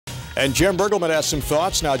And Jim Riggleman has some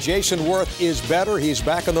thoughts. Now, Jason Worth is better. He's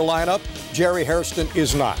back in the lineup. Jerry Hairston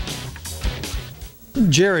is not.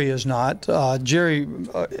 Jerry is not. Jerry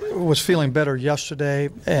was feeling better yesterday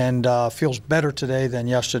and feels better today than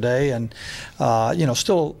yesterday, and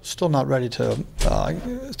still not ready to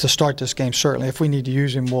start this game. Certainly, if we need to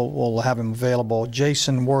use him, we'll have him available.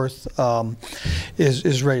 Jason Worth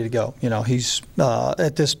is ready to go. He's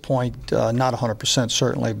at this point not 100%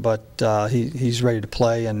 certainly, but he's ready to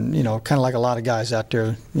play. And kind of like a lot of guys out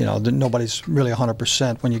there, nobody's really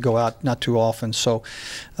 100% when you go out, not too often. So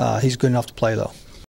he's good enough to play though.